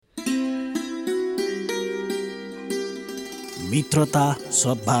मित्रता,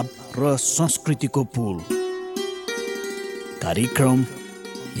 सद्भाव र संस्कृतिको पुल। कार्यक्रम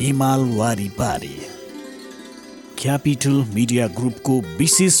हिमाल वारी पारी। क्यापिटल मिडिया ग्रुपको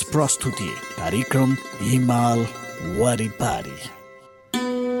विशेष प्रस्तुति कार्यक्रम हिमाल वारी पारी।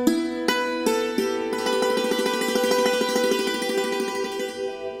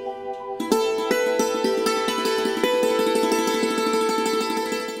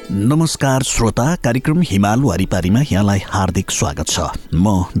 नमस्कार श्रोता, कार्यक्रम हिमाल वारीपारीमा यहाँलाई हार्दिक स्वागत छ।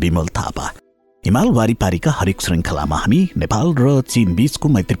 म विमल थापा। हिमाल वारीपारीका हरेक श्रृङ्खलामा हामी नेपाल र चीन बीचको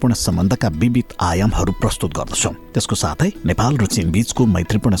मैत्रीपूर्ण सम्बन्धका विविध आयामहरू प्रस्तुत गर्दछौँ। त्यसको साथै नेपाल र चीन बीचको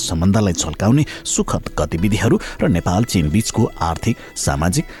मैत्रीपूर्ण सम्बन्धलाई झल्काउने सुखद गतिविधिहरू र नेपाल चीन बीचको आर्थिक,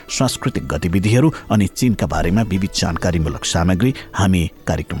 सामाजिक, सांस्कृतिक गतिविधिहरू अनि चीनका बारेमा विविध जानकारीमूलक सामग्री हामी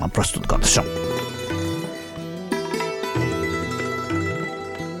कार्यक्रममा प्रस्तुत गर्दछौँ।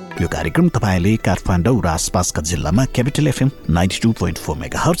 यो कार्यक्रम तपाईले काठमाडौँ र आसपासका जिल्लामा क्यापिटल एफएम 92.4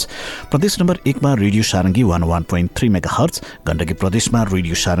 मेगाहर्ज, प्रदेश नम्बर 1 मा रेडियो सारङ्गी 101.3 मेगाहर्ज, गण्डकी प्रदेशमा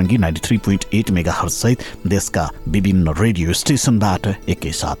रेडियो सारङ्गी 93.8 मेगाहर्ज सहित देशका विभिन्न रेडियो स्टेशनबाट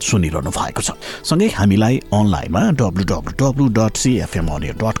एकैसाथ सुनिरहनु भएको छ। सँगै हामीलाई अनलाइनमा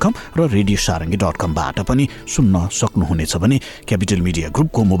www.cfmonair.com र radiosaranggi.com बाट पनि सुन्न सक्नुहुनेछ भने क्यापिटल मिडिया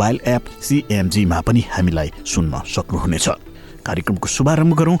ग्रुपको मोबाइल एप CMG मा पनि हामीलाई सुन्न सक्नुहुनेछ। कार्यक्रमको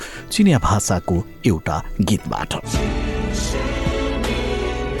शुभारम्भ गरौँ चिनिया भाषाको एउटा गीतबाट।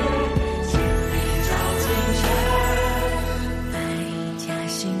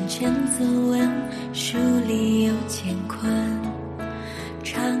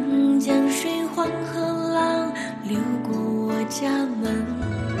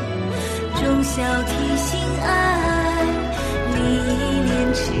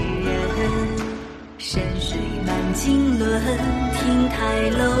山水满经纶，亭台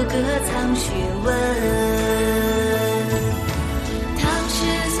楼阁藏学问。唐诗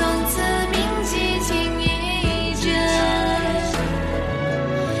宋词铭记情意真，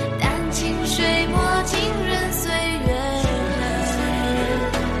丹青水墨浸润岁月。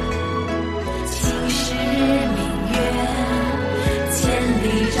青石明月，千里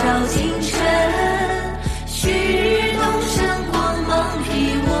照京城。旭日东升，光芒披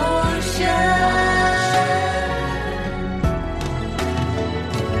我身。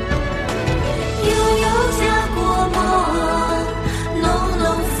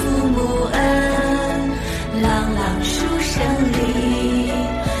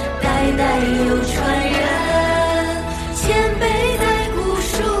流传人，前辈在古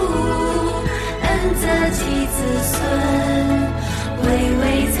树，恩泽及子孙。巍巍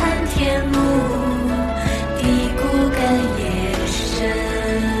参天木，地骨根也深。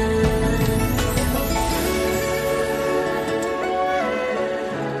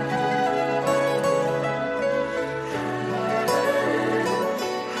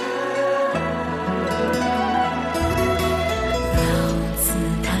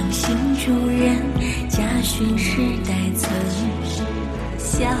主人家训世代存，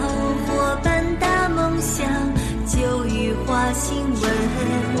小伙伴大梦想，久雨花新闻。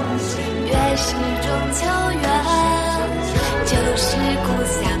月是中秋圆，就是故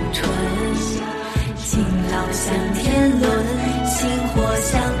乡春。敬老向天伦，薪火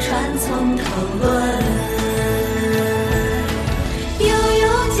相传从头论。悠悠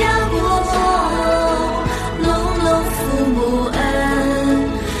家国梦，浓浓父母恩。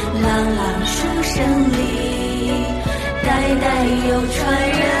朗朗书声里，代代有传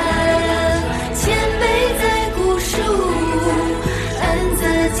人。前辈在古树，恩泽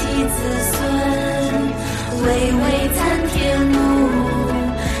及子孙。巍巍参天木，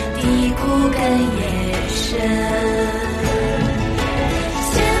地骨根也深。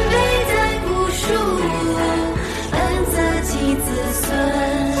前辈在古树，恩泽及子孙。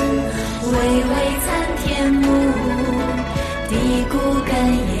巍巍参天木，地骨根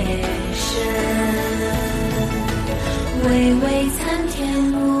也深。巍巍参天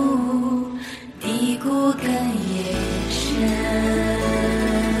木，地骨根也深。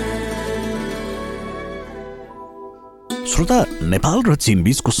श्रोता, नेपाल र चीन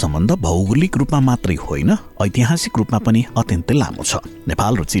बीचको सम्बन्ध भौगोलिक रूपमा मात्रै होइन, ऐतिहासिक रूपमा पनि अत्यन्तै लामो छ।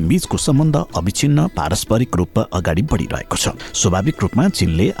 नेपाल र चीन बीचको सम्बन्ध अविच्छिन्न पारस्परिक रूपमा अगाडि बढिरहेको छ। स्वाभाविक रूपमा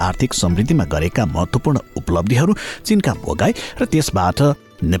चीनले आर्थिक समृद्धिमा गरेका महत्त्वपूर्ण उपलब्धिहरू, चीनका भोगाई र त्यसबाट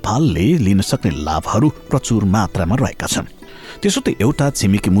नेपालले लिन सक्ने लाभहरू प्रचुर मात्रामा रहेका छन्। त्यसो त एउटा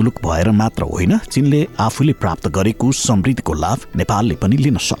छिमेकी मुलुक भएर मात्र होइन, चीनले आफूले प्राप्त गरेको समृद्धिको लाभ नेपालले पनि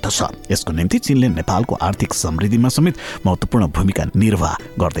लिन सक्दछ। यसको निम्ति चीनले नेपालको आर्थिक समृद्धिमा समेत महत्त्वपूर्ण भूमिका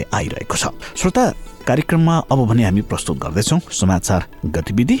निर्वाह गर्दै आइरहेको छ। श्रोता, कार्यक्रममा अब भने हामी प्रस्तुत गर्दैछौँ समाचार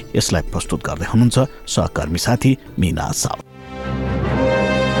गतिविधि। यसलाई प्रस्तुत गर्दै हुनुहुन्छ सहकर्मी साथी मीना साउ।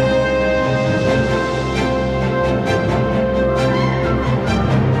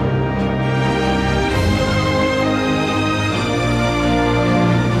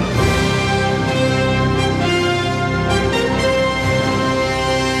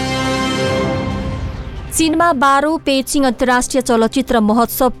 चीनमा 12औं पेइचिङ अन्तर्राष्ट्रिय चलचित्र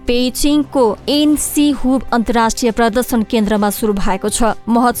महोत्सव पेइचिङको एनसी हुब अन्तर्राष्ट्रिय प्रदर्शन केन्द्रमा सुरु भएको छ।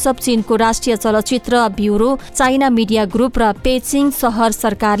 महोत्सव चीनको राष्ट्रिय चलचित्र ब्युरो, चाइना मिडिया ग्रुप र पेइचिङ सहर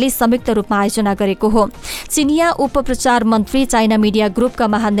सरकारले संयुक्त रूपमा आयोजना गरेको हो। चिनिया उपप्रचार मन्त्री, चाइना मिडिया ग्रुपका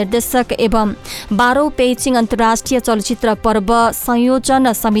महानिर्देशक एवं 12औं पेइचिङ अन्तर्राष्ट्रिय चलचित्र पर्व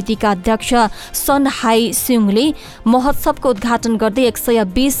संयोजन समितिका अध्यक्ष सन हाई सिङले महोत्सवको उद्घाटन गर्दै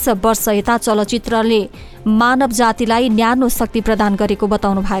 120 वर्ष यता चलचित्रले मानव जातिलाई न्यानो शक्ति प्रदान गरेको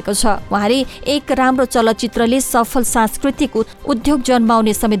बताउनु भएको छ। उहाँले एक राम्रो चलचित्रले सफल सांस्कृतिक उद्योग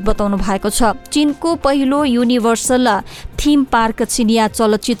जन्माउने समेत बताउनु भएको छ। चीनको पहिलो युनिभर्सल थीम पार्क चिनिया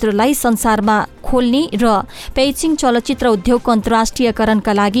चलचित्रलाई संसारमा खोल्ने र पेइचिङ चलचित्र उद्योगको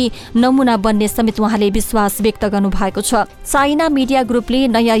अन्तर्राष्ट्रियकरणका लागि नमुना बन्ने समेत उहाँले विश्वास व्यक्त गर्नु भएको छ। चाइना मिडिया ग्रुपले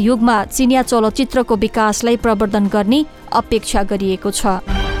नयाँ युगमा चिनिया चलचित्रको विकासलाई प्रवर्धन गर्ने अपेक्षा गरिएको छ।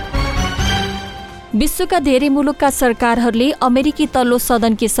 विश्वका धेरै मुलुकका सरकारहरूले अमेरिकी तल्लो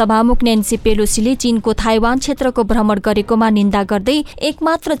सदनकी सभामुख नेन्सी पेलोसीले चीनको ताइवान क्षेत्रको भ्रमण गरेकोमा निन्दा गर्दै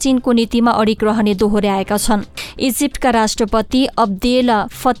एकमात्र चीनको नीतिमा अडिग रहने दोहोर्याएका छन्। इजिप्टका राष्ट्रपति अब्देल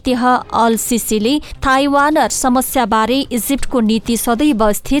फतेह अल सिसीले ताइवान समस्याबारे इजिप्टको नीति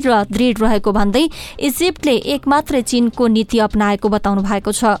सदैव स्थिर र दृढ रहेको भन्दै इजिप्टले एकमात्र चीनको नीति अपनाएको बताउनु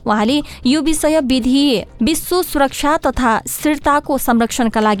भएको छ। उहाँले यो विषय विधि विश्व सुरक्षा तथा स्थिरताको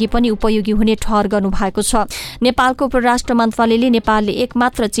संरक्षणका लागि पनि उपयोगी हुने ठहर भएको छ। नेपालको परराष्ट्र मन्त्रालयले नेपालले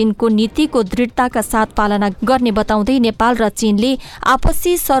एकमात्र चीनको नीतिको दृढताका साथ पालना गर्ने बताउँदै नेपाल र चीनले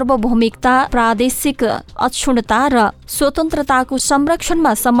आपसी सार्वभौमिकता, प्रादेशिक अक्षुण्णता र स्वतन्त्रताको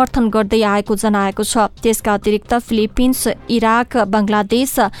संरक्षणमा समर्थन गर्दै आएको जनाएको छ। त्यसका अतिरिक्त Philippines, Iraq,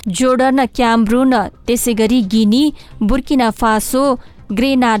 Bangladesh, Jordan, Cameroon, त्यसैगरी गिनी, बुर्किना फासो,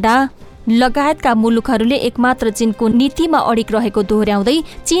 ग्रेनाडा लगायतका मुलुकहरूले एकमात्र चीनको नीतिमा अडिग रहेको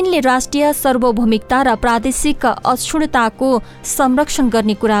दोहोर्याउँदै चीनले राष्ट्रिय सार्वभौमिकता र प्रादेशिक अक्षुण्णताको संरक्षण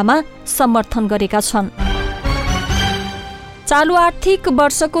गर्ने कुरामा समर्थन गरेका छन्। चालु आर्थिक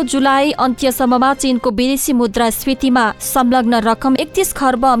वर्षको जुलाई अन्त्यसम्ममा चीनको विदेशी मुद्रास्फीतिमा संलग्न रकम 31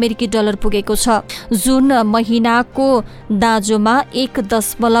 खर्ब अमेरिकी डलर पुगेको छ। जुन महिनाको दाँजोमा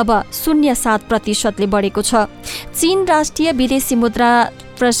 1.07% बढेको छ। चीन राष्ट्रिय विदेशी मुद्रा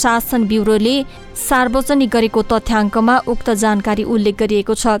प्रशासन ब्युरोले सार्वजनिक गरेको तथ्याङ्कमा उक्त जानकारी उल्लेख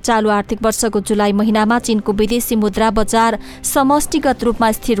गरिएको छ। चालु आर्थिक वर्षको जुलाई महिनामा चीनको विदेशी मुद्रा बजार समष्टिगत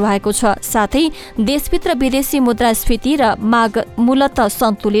रूपमा स्थिर रहेको छ। साथै देशभित्र विदेशी मुद्रास्फीति र माग मूलतः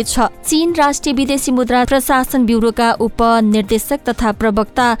सन्तुलित छ। चीन राष्ट्रिय विदेशी मुद्रा प्रशासन ब्युरोका उपनिर्देशक तथा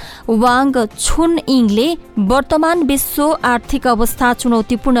प्रवक्ता वाङ छुनइङले वर्तमान विश्व आर्थिक अवस्था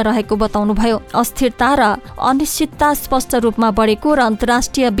चुनौतीपूर्ण रहेको बताउनुभयो। अस्थिरता र अनिश्चितता स्पष्ट रूपमा बढेको र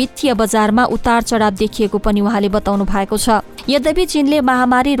अन्तर्राष्ट्रिय वित्तीय बजारमा उतार चढाव देखिएको पनि उहाँले बताउनु भएको छ। यद्यपि चीनले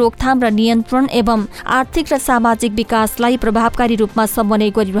महामारी रोकथाम र नियन्त्रण एवं आर्थिक र सामाजिक विकासलाई प्रभावकारी रूपमा समन्वय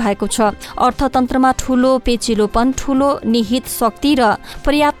गरिरहेको छ। अर्थतन्त्रमा ठूलो पेचिलोपन, ठूलो निहित शक्ति र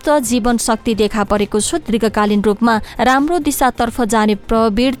पर्याप्त जीवन शक्ति देखा परेको छ। दीर्घकालीन रूपमा राम्रो दिशातर्फ जाने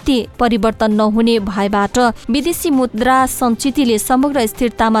प्रवृत्ति परिवर्तन नहुने भएबाट विदेशी मुद्रा सञ्चितले समग्र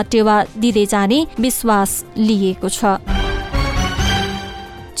स्थिरतामा टेवा दिँदै जाने विश्वास लिएको छ।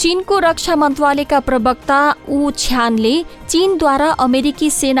 चीनको रक्षा मन्त्रालयका प्रवक्ता ऊ छ्यानले चीनद्वारा अमेरिकी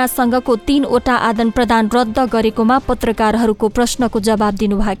सेनासँगको 3वटा आदान प्रदान रद्द गरेकोमा पत्रकारहरूको प्रश्नको जवाब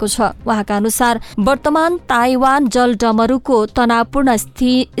दिनुभएको छ। उहाँका अनुसार वर्तमान ताइवान जलडमरूको तनावपूर्ण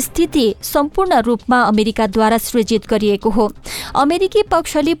स्थिति सम्पूर्ण रूपमा अमेरिकाद्वारा सृजित गरिएको हो। अमेरिकी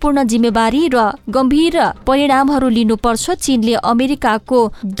पक्षले पूर्ण जिम्मेवारी र गम्भीर परिणामहरू लिनुपर्छ। चीनले अमेरिकाको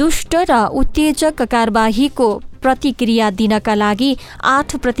दुष्ट र उत्तेजक कारबाहीको प्रतिक्रिया दिनका लागि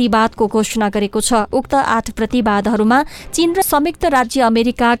 8 प्रतिवादको घोषणा गरेको छ। उक्त 8 प्रतिवादहरूमा चीन र संयुक्त राज्य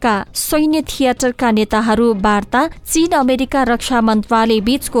अमेरिकाका सैन्य थिएटरका नेताहरू वार्ता, चीन अमेरिका रक्षा मन्त्रालय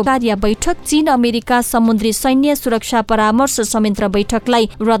बीचको कार्य बैठक, चीन अमेरिका समुद्री सैन्य सुरक्षा परामर्श संयन्त्र बैठकलाई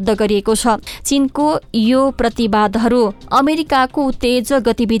रद्द गरिएको छ। चीनको यो प्रतिवादहरू अमेरिकाको उत्तेजक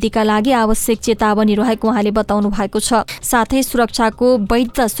गतिविधिका लागि आवश्यक चेतावनी रहेको उहाँले बताउनु भएको छ। साथै सुरक्षाको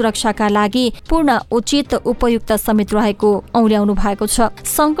वैध सुरक्षाका लागि पूर्ण उचित उपयुक्त समेत रहेको औल्याउनु भएको छ।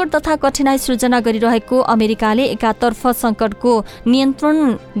 संकट तथा कठिनाई सृजना गरिरहेको अमेरिकाले एकातर्फ संकटको नियन्त्रण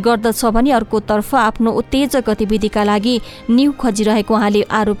गर्दछ भने अर्कोतर्फ आफ्नो उत्तेजक गतिविधिका लागि न्यू खोजिरहेको उहाँले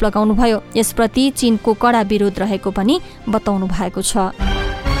आरोप लगाउनुभयो। यसप्रति चीनको कडा विरोध रहेको पनि बताउनु भएको छ।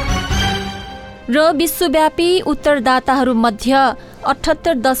 र विश्वव्यापी उत्तरदाताहरूमध्ये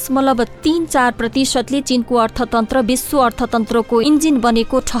 78.34% चीनको अर्थतन्त्र विश्व अर्थतन्त्रको इन्जिन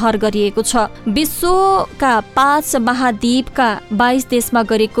बनेको ठहर गरिएको छ। विश्वका 5 महाद्वीपका 22 देशमा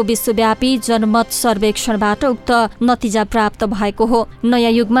गरेको विश्वव्यापी जनमत सर्वेक्षणबाट उक्त नतिजा प्राप्त भएको हो।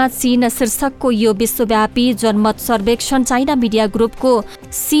 नयाँ युगमा चीन शीर्षकको यो विश्वव्यापी जनमत सर्वेक्षण चाइना मिडिया ग्रुपको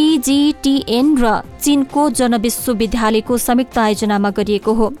CGTN र चीनको जनविश्वविद्यालयको संयुक्त आयोजनामा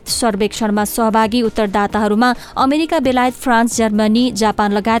गरिएको हो। सर्वेक्षणमा सहभागी उत्तरदाताहरूमा अमेरिका, बेलायत, फ्रान्स, जर्मनी,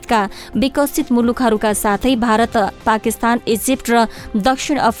 जापान लगायतका विकसित मुलुकहरूका साथै भारत, पाकिस्तान, इजिप्ट र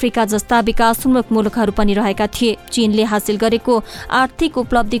दक्षिण अफ्रिका जस्ता विकासोन्मुख मुलुकहरू पनि रहेका थिए। चीनले हासिल गरेको आर्थिक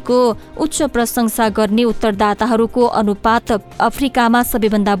उपलब्धिको उच्च प्रशंसा गर्ने उत्तरदाताहरूको अनुपात अफ्रिकामा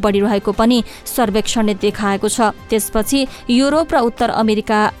सबैभन्दा बढी रहेको पनि सर्वेक्षणले देखाएको छ। त्यसपछि युरोप र उत्तर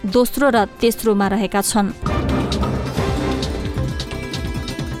अमेरिका दोस्रो र तेस्रोमा रहेका छन्।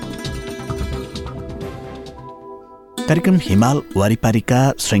 कार्यक्रम हिमाल वारिपारीका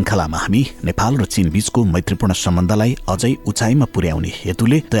श्रृङ्खलामा हामी नेपाल र चीन बीचको मैत्रीपूर्ण सम्बन्धलाई अझै उचाइमा पुर्याउने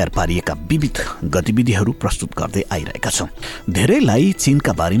हेतुले तयार पारिएका विविध गतिविधिहरू प्रस्तुत गर्दै आइरहेका छौँ। धेरैलाई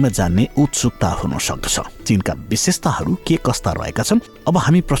चीनका बारेमा जान्ने उत्सुकता हुन सक्दछ। चीनका विशेषताहरू के कस्ता रहेका छन्? अब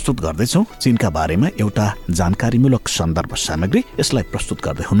हामी प्रस्तुत गर्दैछौँ चीनका बारेमा एउटा जानकारीमूलक सन्दर्भ सामग्री। यसलाई प्रस्तुत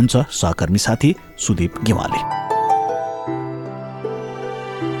गर्दै हुनुहुन्छ सहकर्मी साथी सुदीप गेवाली।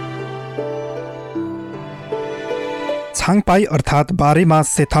 छाङपाई अर्थात् बारेमा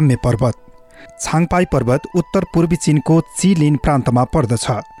सेथाम्य पर्वत। छाङपाई पर्वत उत्तर पूर्वी चीनको चिलिन प्रान्तमा पर्दछ।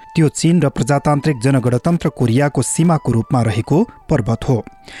 त्यो चीन र प्रजातान्त्रिक जनगणतन्त्र कोरियाको सीमाको रूपमा रहेको पर्वत हो।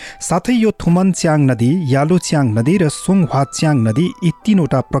 साथै यो थुमन च्याङ नदी, यालु च्याङ नदी र सोङह्वा च्याङ नदी यी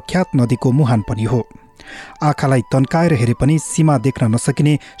 3वटा प्रख्यात नदीको मुहान पनि हो। आँखालाई तन्काएर हेरे पनि सीमा देख्न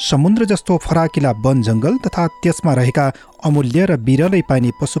नसकिने समुद्र जस्तो फराकिला वन जङ्गल तथा त्यसमा रहेका अमूल्य र बिरलै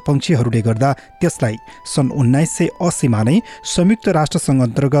पाइने पशुपक्षीहरूले गर्दा त्यसलाई सन् 1980 मा नै संयुक्त राष्ट्रसङ्घ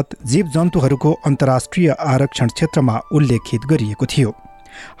अन्तर्गत जीव जन्तुहरूको अन्तर्राष्ट्रिय आरक्षण क्षेत्रमा उल्लेखित गरिएको थियो।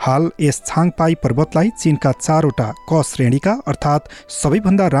 हाल यस छाङपाई पर्वतलाई चीनका 4वटा क श्रेणीका अर्थात्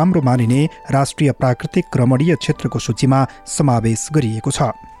सबैभन्दा राम्रो मानिने राष्ट्रिय प्राकृतिक रमणीय क्षेत्रको सूचीमा समावेश गरिएको छ।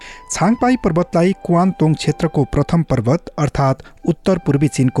 छाङपाई पर्वतलाई क्वान्तोङ क्षेत्रको प्रथम पर्वत अर्थात् उत्तर पूर्वी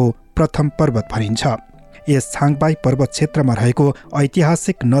चीनको प्रथम पर्वत भनिन्छ। यस छाङपाई पर्वत क्षेत्रमा रहेको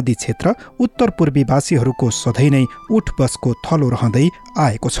ऐतिहासिक नदी क्षेत्र उत्तर पूर्वीवासीहरूको सधैँ नै उठ बसको थलो रहँदै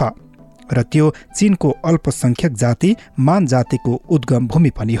आएको छ र त्यो चीनको अल्पसंख्यक जाति मान जातिको उद्गम भूमि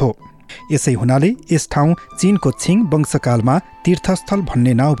पनि हो। यसै हुनाले यस ठाउँ चीनको छिङ वंशकालमा तीर्थस्थल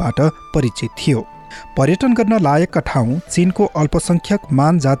भन्ने नाउँबाट परिचित थियो। पर्यटन गर्न लायकका ठाउँ चीनको अल्पसंख्यक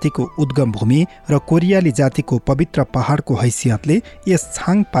मान जातिको उद्गम भूमि र कोरियाली जातिको पवित्र पहाडको हैसियतले यस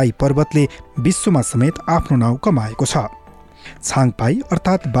छाङपाई पर्वतले विश्वमा समेत आफ्नो नाउँ कमाएको छ। छाङपाई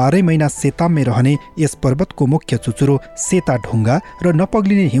अर्थात् 12 महिना सेताम्य रहने यस पर्वतको मुख्य चुचुरो सेता ढुङ्गा र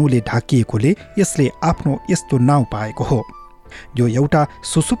नपग्लिने हिउँले ढाकिएकोले यसले आफ्नो यस्तो नाउँ पाएको हो। यो एउटा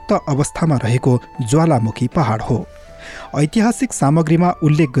सुसुप्त अवस्थामा रहेको ज्वालामुखी पहाड हो। ऐतिहासिक सामग्रीमा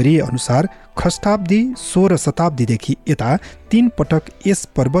उल्लेख गरिए अनुसार ख्रीष्टाब्दी 16 शताब्दीदेखि यता 3 पटक यस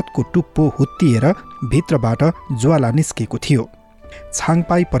पर्वतको टुप्पो हुत्तिएर भित्रबाट ज्वाला निस्केको थियो।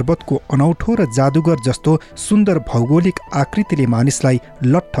 छाङपाई पर्वतको अनौठो र जादुगर जस्तो सुन्दर भौगोलिक आकृतिले मानिसलाई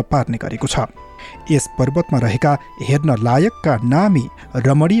लट्ठ पार्ने गरेको छ। यस पर्वतमा रहेका हेर्न लायकका नामी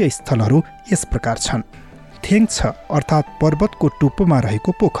रमणीय स्थलहरू यस प्रकार छन्। थेङछ अर्थात् पर्वतको टुप्पोमा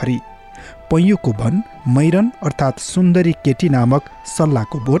रहेको पोखरी, पैयुको वन, मैरन अर्थात् सुन्दरी केटी नामक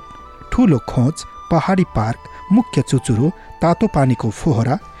सल्लाको बोट, ठुलो खोज, पहाडी पार्क, मुख्य चुचुरो, तातो पानीको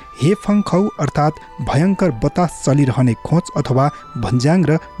फोहरा, हेफङखौ अर्थात् भयङ्कर बतास चलिरहने खोज अथवा भन्ज्याङ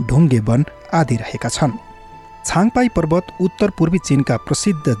र ढुङ्गे वन आदि रहेका छन्। छाङपाई पर्वत उत्तर पूर्वी चीनका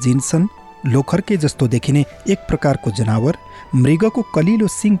प्रसिद्ध जिन्सन लोखर्के जस्तो देखिने एक प्रकारको जनावर मृगको कलिलो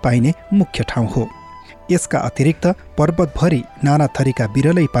सिङ पाइने मुख्य ठाउँ हो। यसका अतिरिक्त पर्वतभरि नाना थरीका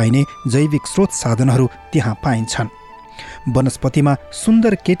बिरलै पाइने जैविक स्रोत साधनहरू त्यहाँ पाइन्छन्। वनस्पतिमा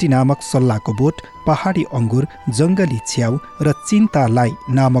सुन्दर केटी नामक सल्लाको बोट, पहाडी अङ्गुर, जङ्गली च्याउ र चिन्तालाई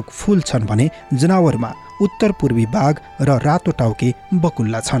नामक फूल छन् भने जनावरमा उत्तर पूर्वी बाघ र रातो टाउके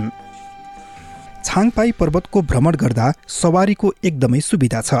बकुल्ला छन्। छाङपाई पर्वतको भ्रमण गर्दा सवारीको एकदमै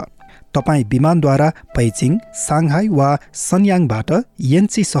सुविधा छ। तपाईँ विमानद्वारा पैचिङ, साङ्घाई वा सन्याङबाट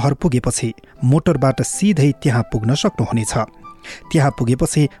येन्ची सहर पुगेपछि मोटरबाट सिधै त्यहाँ पुग्न सक्नुहुनेछ। त्यहाँ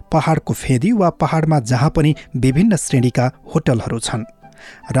पुगेपछि पहाडको फेदी वा पहाडमा जहाँ पनि विभिन्न श्रेणीका होटलहरू छन्।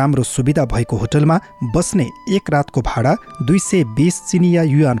 राम्रो सुविधा भएको होटलमा बस्ने एक रातको भाडा 220 चिनिया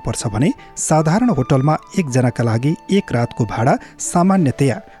युआन पर्छ भने साधारण होटलमा एकजनाका लागि एक रातको भाडा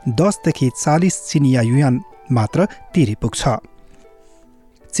सामान्यतया 10 देखि 40 चिनिया युआन मात्र तिरी पुग्छ।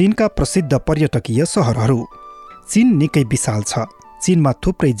 चीनका प्रसिद्ध पर्यटकीय सहरहरू। चीन निकै विशाल छ। चीनमा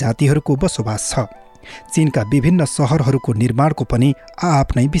थुप्रै जातिहरूको बसोबास छ। चीनका विभिन्न सहरहरूको निर्माणको पनि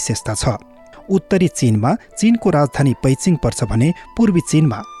आआफ्नै विशेषता छ। उत्तरी चीनमा चीनको राजधानी पैचिङ पर्छ भने पूर्वी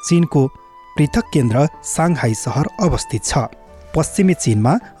चीनमा चीनको पृथक केन्द्र साङ्घाई सहर अवस्थित छ। पश्चिमी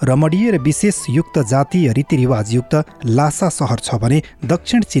चीनमा रमणीय र विशेषयुक्त जातीय रीतिरिवाजयुक्त लासा सहर छ भने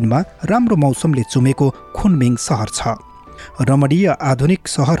दक्षिण चीनमा राम्रो मौसमले चुमेको खुनमिङ सहर छ। रमणीय आधुनिक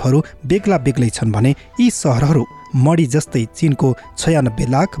सहरहरू बेग्ला बेग्लै छन् भने यी सहरहरू मडी जस्तै चीनको 96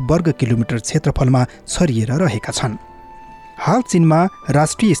 लाख वर्ग किलोमिटर क्षेत्रफलमा छरिएर रहेका छन्। हाल चीनमा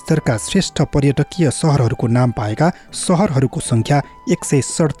राष्ट्रिय स्तरका श्रेष्ठ पर्यटकीय सहरहरूको नाम पाएका सहरहरूको सङ्ख्या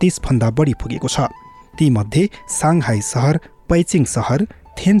 137 भन्दा बढी पुगेको छ। तीमध्ये साङ्घाई सहर, पैचिङ सहर,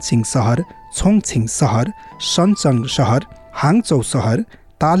 थेन्चिङ सहर, छोङछिङ सहर, सनचङ सहर, हाङचौ सहर,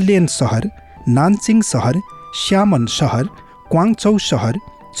 ताल्येन सहर, नानचिङ सहर, श्यामन सहर, क्वाङचौ सहर,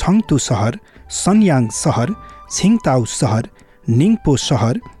 छङतु सहर, सनयाङ सहर, छिङताउ सहर, निङपो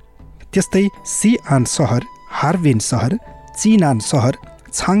सहर, त्यस्तै सिआन सहर, हार्बिन सहर, चिनान सहर,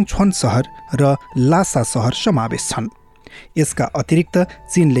 छाङछ्वन सहर र लासा सहर समावेश छन्। यसका अतिरिक्त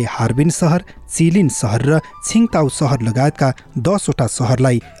चीनले हार्बिन सहर, चिलिन सहर र छिङताउ सहर लगायतका 10 वटा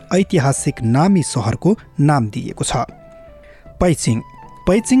सहरलाई ऐतिहासिक नामी सहरको नाम दिएको छ।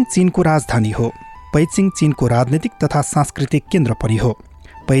 पैचिङ चीनको राजधानी हो। पैचिङ चीनको राजनीतिक तथा सांस्कृतिक केन्द्र पनि हो।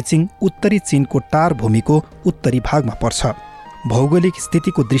 पैचिङ उत्तरी चीनको टार भूमिको उत्तरी भागमा पर्छ। भौगोलिक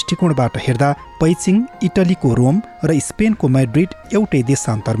स्थितिको दृष्टिकोणबाट हेर्दा पैचिङ इटलीको रोम र स्पेनको मैड्रिड एउटै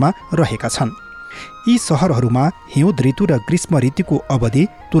देशान्तरमा रहेका छन्। यी सहरहरूमा हिउँद ऋतु र ग्रीष्म ऋतुको अवधि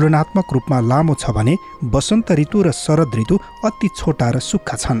तुलनात्मक रूपमा लामो छ भने वसन्त ऋतु र शरद ऋतु अति छोटा र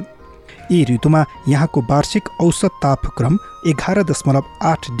सुक्खा छन्। यी ऋतुमा यहाँको वार्षिक औसत तापक्रम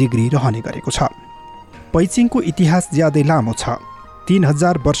 11.8 डिग्री रहने गरेको छ। पैचिङको इतिहास ज्यादै लामो छ।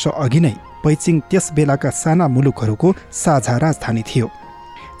 3000 वर्ष अघि नै पैचिङ त्यस बेलाका साना मुलुकहरूको साझा राजधानी थियो।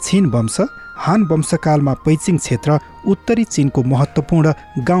 छिन वंश, हान वंशकालमा पैचिङ क्षेत्र उत्तरी चीनको महत्त्वपूर्ण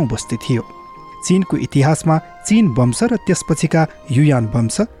गाउँ बस्ती थियो। चीनको इतिहासमा चीन वंश र त्यसपछिका युयान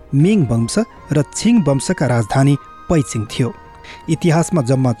वंश, मिङ वंश र छिङ वंशका राजधानी पैचिङ थियो। इतिहासमा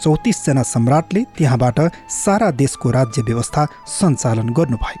जम्मा 34 जना सम्राटले त्यहाँबाट सारा देशको राज्य व्यवस्था सञ्चालन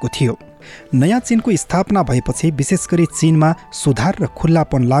गर्नुभएको थियो। नयाँ चीनको स्थापना भएपछि विशेष गरी चीनमा सुधार र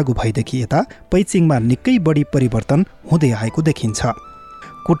खुल्लापन लागू भएदेखि यता पैचिङमा निकै बढी परिवर्तन हुँदै आएको देखिन्छ।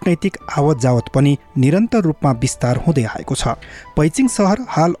 कूटनैतिक आवत जावत पनि निरन्तर रूपमा विस्तार हुँदै आएको छ। पैचिङ सहर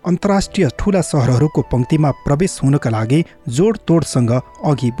हाल अन्तर्राष्ट्रिय ठूला सहरहरूको पंक्तिमा प्रवेश हुनका लागि जोडतोडसँग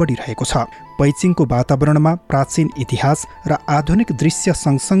अघि बढिरहेको छ। पैचिङको वातावरणमा प्राचीन इतिहास र आधुनिक दृश्य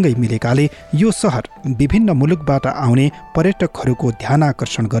सँगसँगै मिलेकाले यो सहर विभिन्न मुलुकबाट आउने पर्यटकहरूको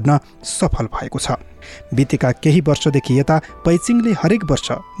ध्यानाकर्षण गर्न सफल भएको छ। बितेका केही वर्षदेखि यता पैचिङले हरेक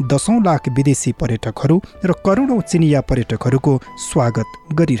वर्ष 10औं लाख विदेशी पर्यटकहरू र करोडौं चिनिया पर्यटकहरूको स्वागत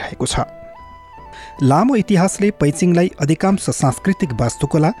गरिरहेको छ। लामो इतिहासले पैचिङलाई अधिकांश सांस्कृतिक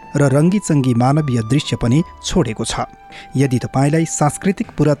वास्तुकला र रङ्गीचङ्गी मानवीय दृश्य पनि छोडेको छ। यदि तपाईँलाई सांस्कृतिक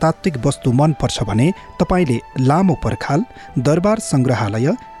पुरातात्विक वस्तु मनपर्छ भने तपाईँले लामो पर्खाल, दरबार सङ्ग्रहालय,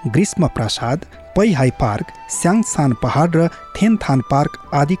 ग्रीष्म प्रासाद, पैहाई पार्क, स्याङसान पहाड र थेनथान पार्क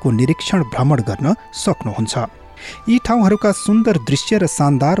आदिको निरीक्षण भ्रमण गर्न सक्नुहुन्छ। यी ठाउँहरूका सुन्दर दृश्य र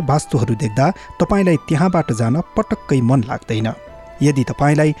शानदार वास्तुहरू देख्दा तपाईँलाई त्यहाँबाट जान पटक्कै मन लाग्दैन। यदि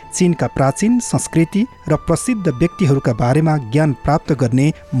तपाईँलाई चीनका प्राचीन संस्कृति र प्रसिद्ध व्यक्तिहरूका बारेमा ज्ञान प्राप्त गर्ने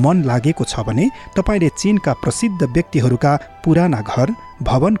मन लागेको छ भने तपाईँले चीनका प्रसिद्ध व्यक्तिहरूका पुराना घर,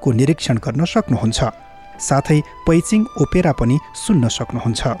 भवनको निरीक्षण गर्न सक्नुहुन्छ। साथै पैचिङ ओपेरा पनि सुन्न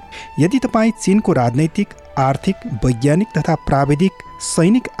सक्नुहुन्छ। यदि तपाईँ चीनको राजनैतिक, आर्थिक, वैज्ञानिक तथा प्राविधिक,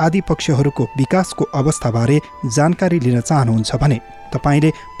 सैनिक आदि पक्षहरूको विकासको अवस्थाबारे जानकारी लिन चाहनुहुन्छ भने तपाईँले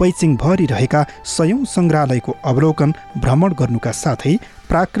पैचिङभरि रहेका 100औं सङ्ग्रहालयको अवलोकन भ्रमण गर्नुका साथै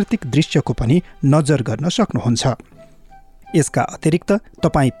प्राकृतिक दृश्यको पनि नजर गर्न सक्नुहुन्छ। यसका अतिरिक्त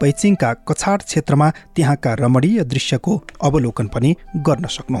तपाईँ पैचिङका कछाड क्षेत्रमा त्यहाँका रमणीय दृश्यको अवलोकन पनि गर्न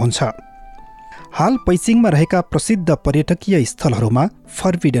सक्नुहुन्छ। हाल पैचिङमा रहेका प्रसिद्ध पर्यटकीय स्थलहरूमा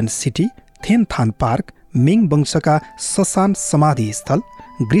फर्बिडन सिटी, थेनथान पार्क, मिङ वंशका ससान समाधि स्थल,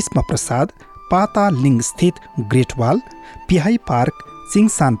 ग्रीष्म प्रसाद, पाता लिङ स्थित ग्रेट वाल, पिहाई पार्क,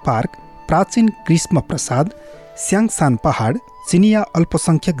 चिङसान पार्क, प्राचीन ग्रीष्म प्रसाद, स्याङसान पहाड, चिनिया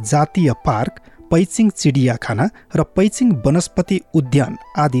अल्पसङ्ख्यक जातीय पार्क, पैचिङ चिडियाखाना र पैचिङ वनस्पति उद्यान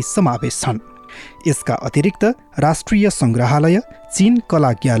आदि समावेश छन्। यसका अतिरिक्त राष्ट्रिय सङ्ग्रहालय, चीन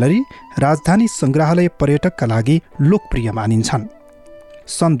कला ग्यालरी, राजधानी सङ्ग्रहालय पर्यटकका लागि लोकप्रिय मानिन्छन्।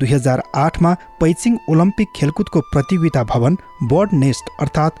 सन् 2008मा पैचिङ ओलम्पिक खेलकुदको प्रतियोगिता भवन बर्ड नेस्ट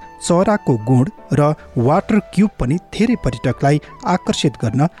अर्थात् चराको गुण र वाटर क्युब पनि धेरै पर्यटकलाई आकर्षित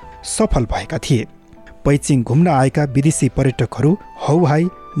गर्न सफल भएका थिए। पैचिङ घुम्न आएका विदेशी पर्यटकहरू हौहाई,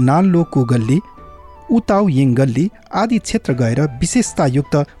 नाल्लोकु गल्ली, उताउ यिङ गल्ली आदि क्षेत्र गएर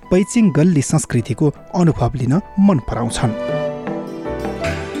विशेषतायुक्त पैचिङ गल्ली संस्कृतिको अनुभव लिन मन पराउँछन्।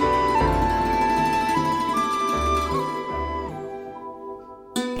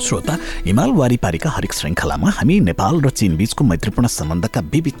 श्रोता, हिमाल वारिपारीका हरेक श्रृङ्खलामा हामी नेपाल र चीन बीचको मैत्रीपूर्ण सम्बन्धका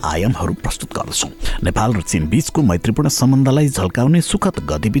विविध आयामहरू प्रस्तुत गर्दछौँ। नेपाल र चीन बीचको मैत्रीपूर्ण सम्बन्धलाई झल्काउने सुखद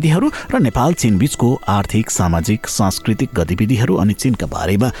गतिविधिहरू र नेपाल चीन बीचको आर्थिक, सामाजिक, सांस्कृतिक गतिविधिहरू अनि चीनका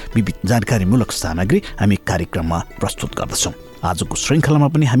बारेमा विविध जानकारीमूलक सामग्री हामी कार्यक्रममा प्रस्तुत गर्दछौँ। आजको श्रृङ्खलामा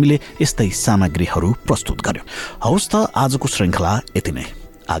पनि हामीले यस्तै सामग्रीहरू प्रस्तुत गर्यौँ। हवस् त, आजको श्रृङ्खला यति नै।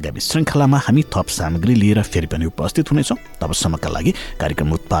 आगामी श्रृङ्खलामा हामी थप सामग्री लिएर फेरि पनि उपस्थित हुनेछौँ। तबसम्मका लागि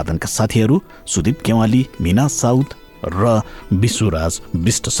कार्यक्रम उत्पादनका साथीहरू सुदीप केवाली, मीना साउद र विश्वराज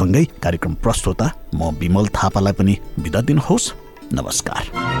विष्टसँगै कार्यक्रम प्रस्तोता म विमल थापालाई पनि बिदा दिनुहोस्। नमस्कार।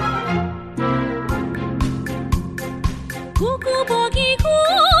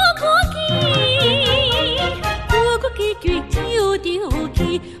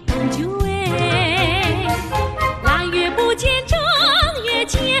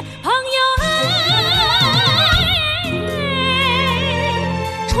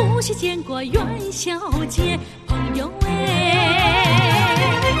见过元宵节，朋友哎，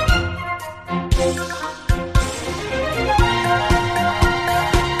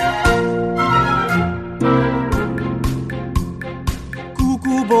咕咕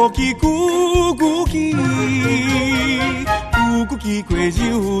无叽咕咕叽，咕咕叽过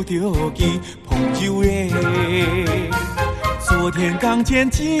又着叽，朋友哎，昨天刚见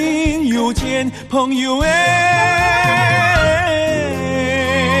今又见，朋友哎。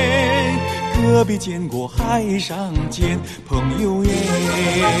隔壁见过海上见，朋友耶。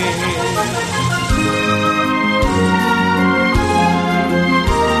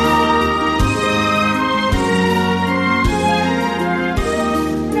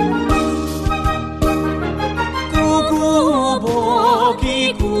咕咕波叽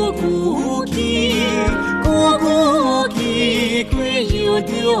咕咕叽，咕咕叽过又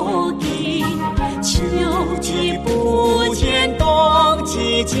着叽，秋季不见冬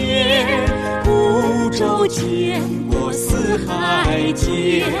季见。孤舟见过四海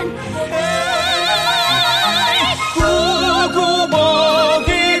见，哎，咕咕啵叽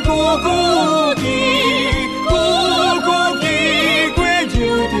咕咕叽，咕咕叽归悠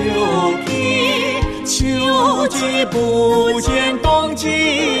悠叽，秋季不见冬季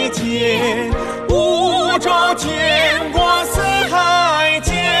见。